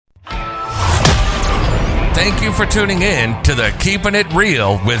Thank you for tuning in to the Keeping It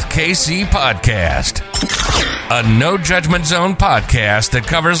Real with KC podcast, a no judgment zone podcast that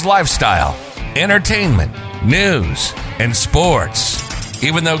covers lifestyle, entertainment, news, and sports.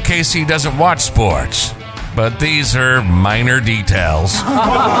 Even though KC doesn't watch sports, but these are minor details.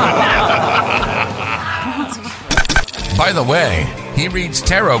 By the way, he reads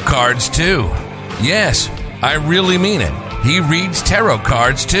tarot cards too. Yes, I really mean it. He reads tarot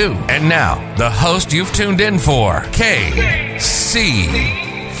cards too. And now, the host you've tuned in for, KC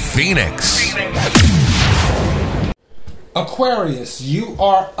Phoenix. Aquarius, you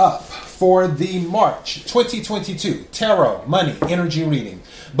are up for the March 2022 Tarot Money Energy Reading.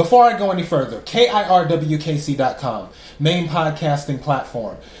 Before I go any further, KIRWKC.com, main podcasting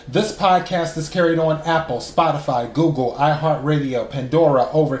platform. This podcast is carried on Apple, Spotify, Google, iHeartRadio, Pandora,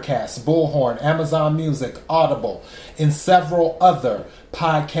 Overcast, Bullhorn, Amazon Music, Audible, and several other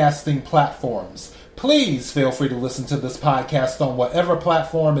podcasting platforms. Please feel free to listen to this podcast on whatever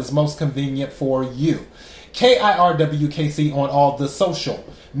platform is most convenient for you. KIRWKC on all the social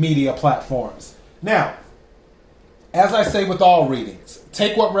media platforms. Now, as I say with all readings,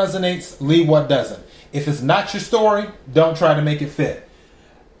 take what resonates, leave what doesn't. If it's not your story, don't try to make it fit.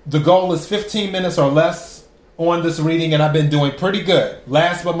 The goal is 15 minutes or less on this reading, and I've been doing pretty good.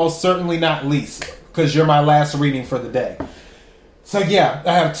 Last but most certainly not least, because you're my last reading for the day. So yeah,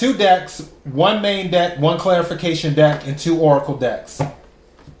 I have two decks, one main deck, one clarification deck, and two oracle decks.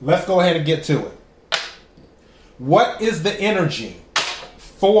 Let's go ahead and get to it. What is the energy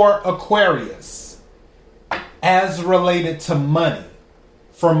for Aquarius as related to money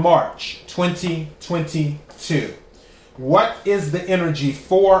for March 2022? What is the energy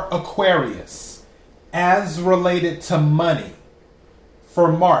for Aquarius as related to money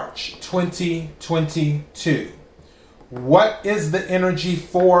for March 2022? What is the energy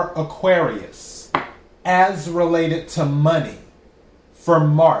for Aquarius as related to money for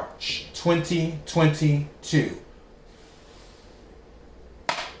March 2022?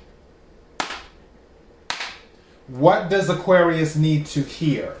 What does Aquarius need to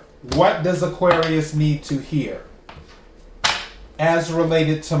hear? What does Aquarius need to hear as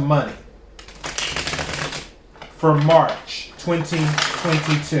related to money for March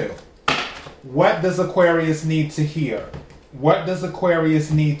 2022? What does Aquarius need to hear? What does Aquarius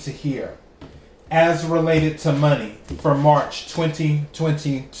need to hear as related to money for March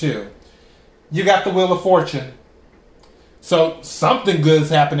 2022? You got the Wheel of Fortune. So something good is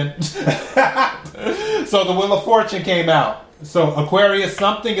happening. So the Wheel of Fortune came out. So Aquarius,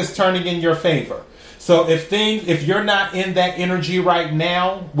 something is turning in your favor. So if you're not in that energy right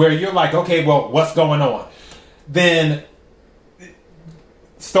now where you're like, okay, well, what's going on? Then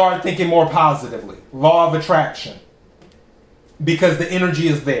start thinking more positively. Law of attraction. Because the energy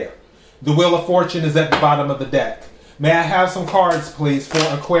is there. The Wheel of Fortune is at the bottom of the deck. May I have some cards, please, for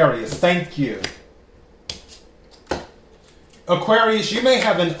Aquarius? Thank you. Aquarius, you may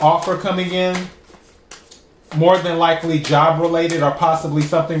have an offer coming in, more than likely job related or possibly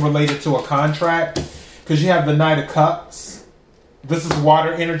something related to a contract, because you have the Knight of Cups. This is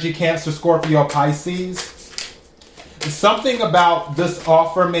water energy, Cancer, Scorpio, Pisces. Something about this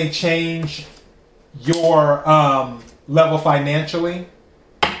offer may change your level financially.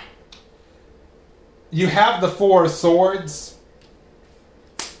 You have the Four of Swords.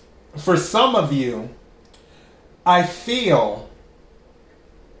 For some of you, I feel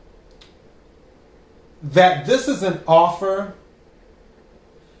that this is an offer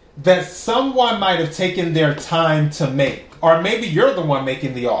that someone might have taken their time to make. Or maybe you're the one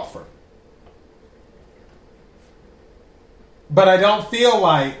making the offer. But I don't feel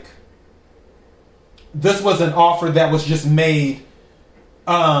like this was an offer that was just made,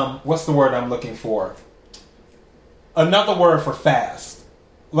 what's the word I'm looking for? Another word for fast.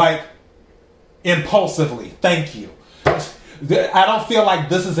 Like, impulsively. Thank you. I don't feel like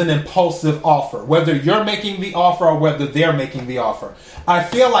this is an impulsive offer, whether you're making the offer or whether they're making the offer. I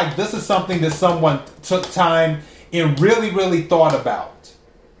feel like this is something that someone took time and really, really thought about.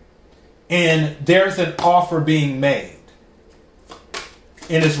 And there's an offer being made.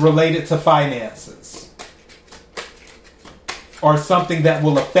 And it's related to finances. Or something that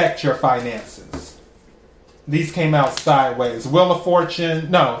will affect your finances. These came out sideways. Wheel of Fortune,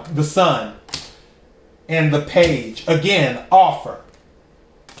 no, the Sun. And the Page. Again, offer.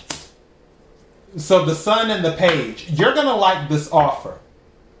 So the Sun and the Page. You're going to like this offer.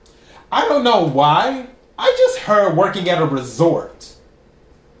 I don't know why. I just heard working at a resort.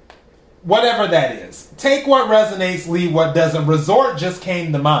 Whatever that is. Take what resonates, leave what doesn't. Resort just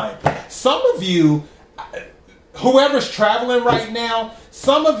came to mind. Some of you, whoever's traveling right now,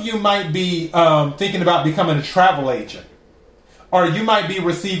 Some of you might be thinking about becoming a travel agent. Or you might be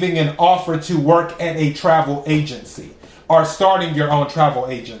receiving an offer to work at a travel agency. Or starting your own travel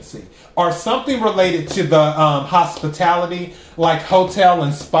agency. Or something related to the hospitality, like hotel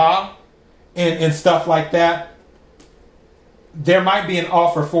and spa and stuff like that. There might be an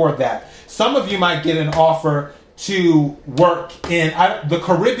offer for that. Some of you might get an offer to work in... the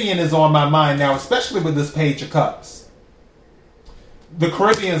Caribbean is on my mind now, especially with this Page of Cups. The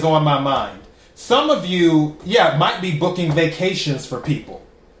Caribbean is on my mind. Some of you, might be booking vacations for people.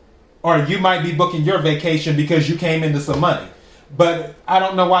 Or you might be booking your vacation because you came into some money. But I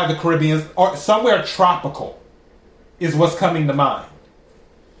don't know why the Caribbean, or somewhere tropical is what's coming to mind.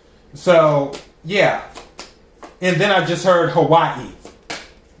 So, yeah. And then I just heard Hawaii,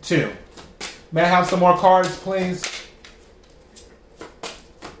 too. May I have some more cards, please?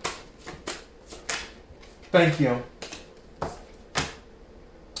 Thank you.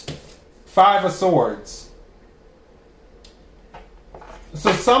 5 of Swords.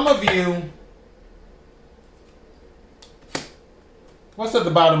 So some of you... What's at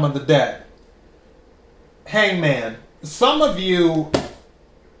the bottom of the deck? Hangman. Some of you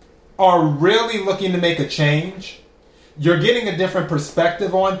are really looking to make a change. You're getting a different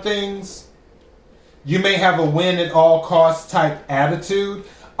perspective on things. You may have a win at all costs type attitude.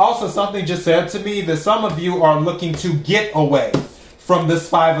 Also, something just said to me that some of you are looking to get away from this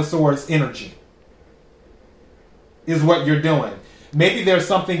 5 of Swords energy. Is what you're doing. Maybe there's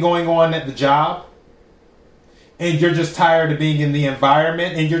something going on at the job. And you're just tired of being in the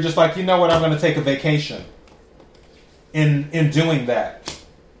environment. And you're just like, you know what, I'm going to take a vacation. In doing that.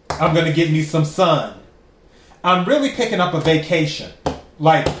 I'm going to get me some sun. I'm really picking up a vacation.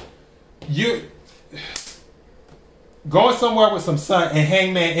 Like, you... Going somewhere with some sun and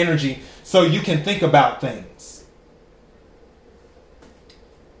Hangman energy so you can think about things.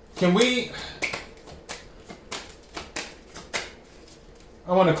 Can we...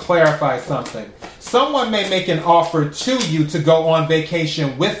 I want to clarify something. Someone may make an offer to you to go on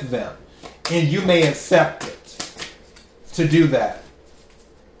vacation with them, and you may accept it to do that.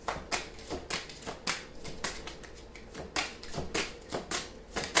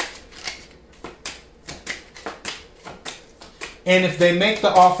 And if they make the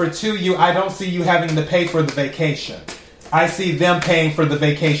offer to you, I don't see you having to pay for the vacation. I see them paying for the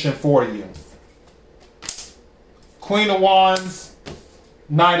vacation for you. Queen of Wands,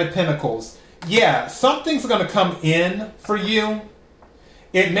 Knight of Pentacles. Yeah, something's going to come in for you.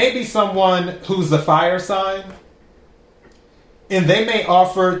 It may be someone who's a fire sign. And they may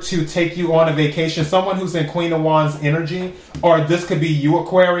offer to take you on a vacation. Someone who's in Queen of Wands energy. Or this could be you,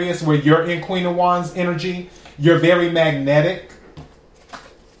 Aquarius, where you're in Queen of Wands energy. You're very magnetic.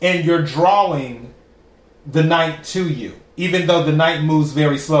 And you're drawing the Knight to you. Even though the Knight moves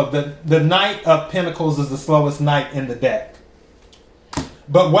very slow. The Knight of Pentacles is the slowest Knight in the deck.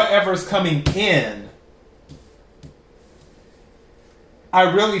 But whatever's coming in, I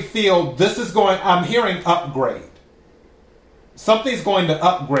really feel this is going... I'm hearing upgrade. Something's going to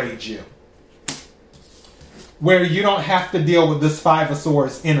upgrade you. Where you don't have to deal with this 5 of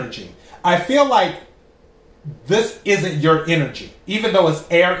Swords energy. I feel like this isn't your energy. Even though it's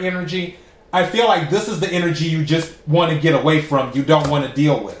air energy, I feel like this is the energy you just want to get away from. You don't want to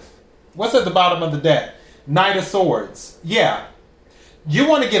deal with. What's at the bottom of the deck? Knight of Swords. Yeah. You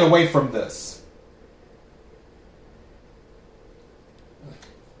want to get away from this.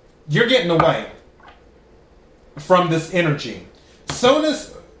 You're getting away from this energy. Soon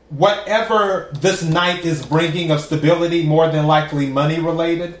as whatever this Knight is bringing of stability, more than likely money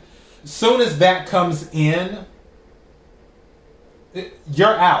related, soon as that comes in,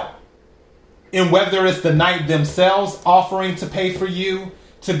 you're out. And whether it's the Knight themselves offering to pay for you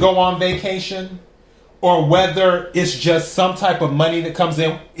to go on vacation, or whether it's just some type of money that comes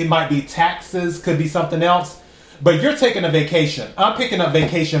in. It might be taxes, could be something else. But you're taking a vacation. I'm picking up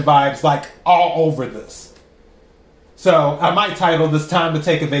vacation vibes like all over this. So I might title this Time to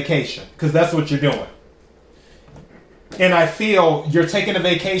Take a Vacation, because that's what you're doing. And I feel you're taking a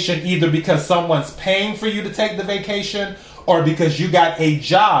vacation either because someone's paying for you to take the vacation, or because you got a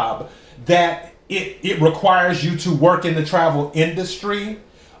job that it requires you to work in the travel industry,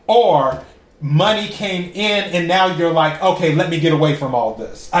 or money came in and now you're like, okay, let me get away from all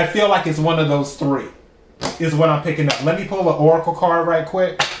this. I feel like it's one of those three is what I'm picking up. Let me pull an oracle card right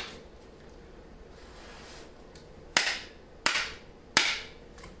quick.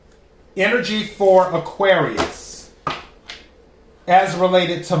 Energy for Aquarius as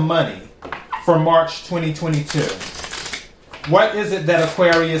related to money for March 2022. What is it that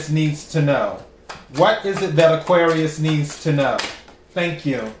Aquarius needs to know? What is it that Aquarius needs to know? Thank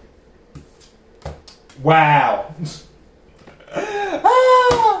you. Wow.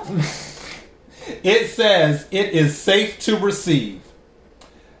 It says it is safe to receive.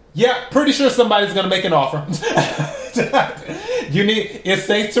 Yeah, pretty sure somebody's going to make an offer. It's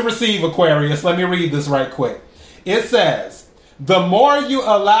safe to receive, Aquarius. Let me read this right quick. It says, the more you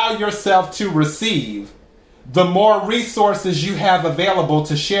allow yourself to receive, the more resources you have available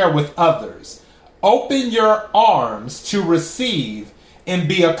to share with others. Open your arms to receive and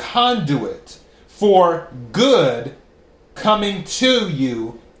be a conduit for good coming to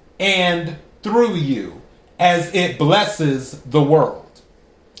you and through you as it blesses the world.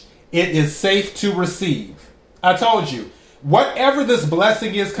 It is safe to receive. I told you, whatever this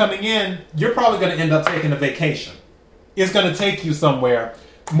blessing is coming in, you're probably going to end up taking a vacation. It's going to take you somewhere,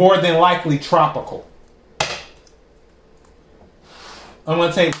 more than likely tropical. I'm going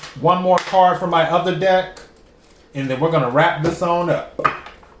to take one more card from my other deck, and then we're going to wrap this on up.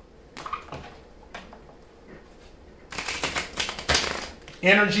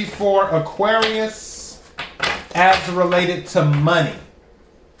 Energy for Aquarius as related to money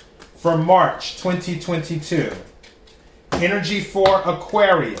for March 2022. Energy for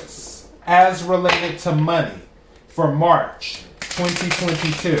Aquarius as related to money for March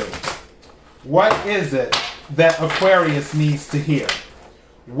 2022. What is it that Aquarius needs to hear?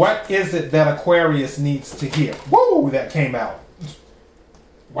 What is it that Aquarius needs to hear? Woo, that came out.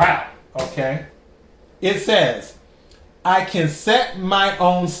 Wow. Okay. It says, I can set my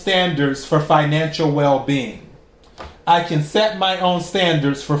own standards for financial well-being. I can set my own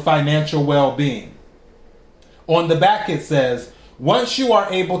standards for financial well-being. On the back it says, once you are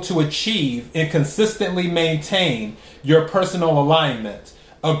able to achieve and consistently maintain your personal alignment,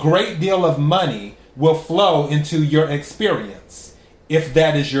 a great deal of money will flow into your experience, if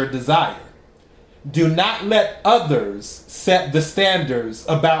that is your desire. Do not let others set the standards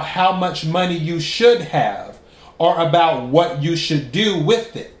about how much money you should have or about what you should do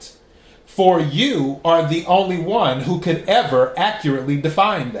with it, for you are the only one who could ever accurately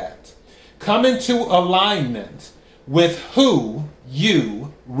define that. Come into alignment with who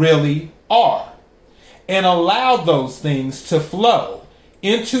you really are and allow those things to flow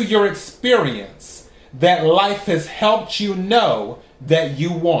into your experience that life has helped you know that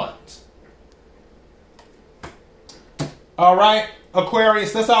you want. All right,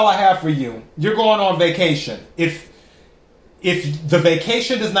 Aquarius, that's all I have for you. You're going on vacation. If the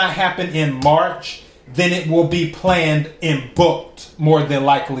vacation does not happen in March, then it will be planned and booked more than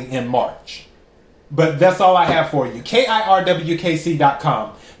likely in March. But that's all I have for you.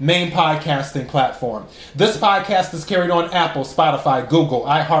 KIRWKC.com, main podcasting platform. This podcast is carried on Apple, Spotify, Google,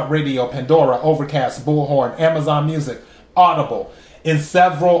 iHeartRadio, Pandora, Overcast, Bullhorn, Amazon Music, Audible, and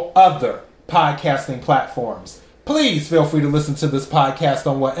several other podcasting platforms. Please feel free to listen to this podcast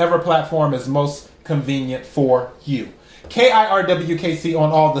on whatever platform is most convenient for you. KIRWKC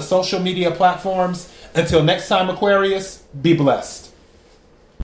on all the social media platforms. Until next time, Aquarius, be blessed.